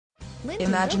Linden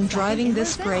Imagine Volkswagen driving in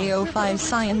this Roselle. gray For 05 over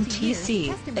Scion 20 years, TC,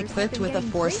 customers have equipped been with a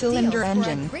getting 4-cylinder great deals for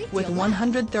a engine, great with deal.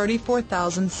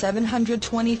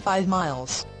 134,725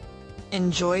 miles.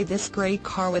 Enjoy this great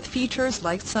car with features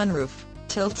like sunroof,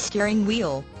 tilt steering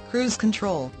wheel, cruise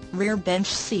control, rear bench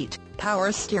seat,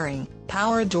 power steering,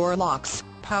 power door locks,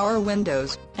 power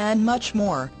windows, and much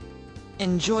more.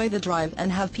 Enjoy the drive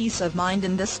and have peace of mind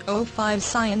in this '05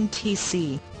 Scion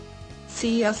TC.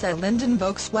 See us at Linden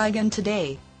Volkswagen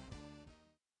today.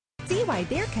 See why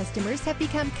their customers have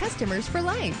become customers for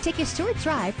life. Take a short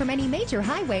drive from any major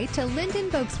highway to Linden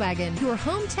Volkswagen, your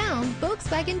hometown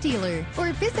Volkswagen dealer.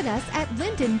 Or visit us at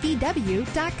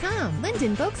lindenvw.com.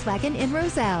 Linden Volkswagen in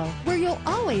Roselle, where you'll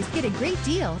always get a great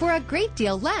deal for a great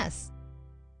deal less.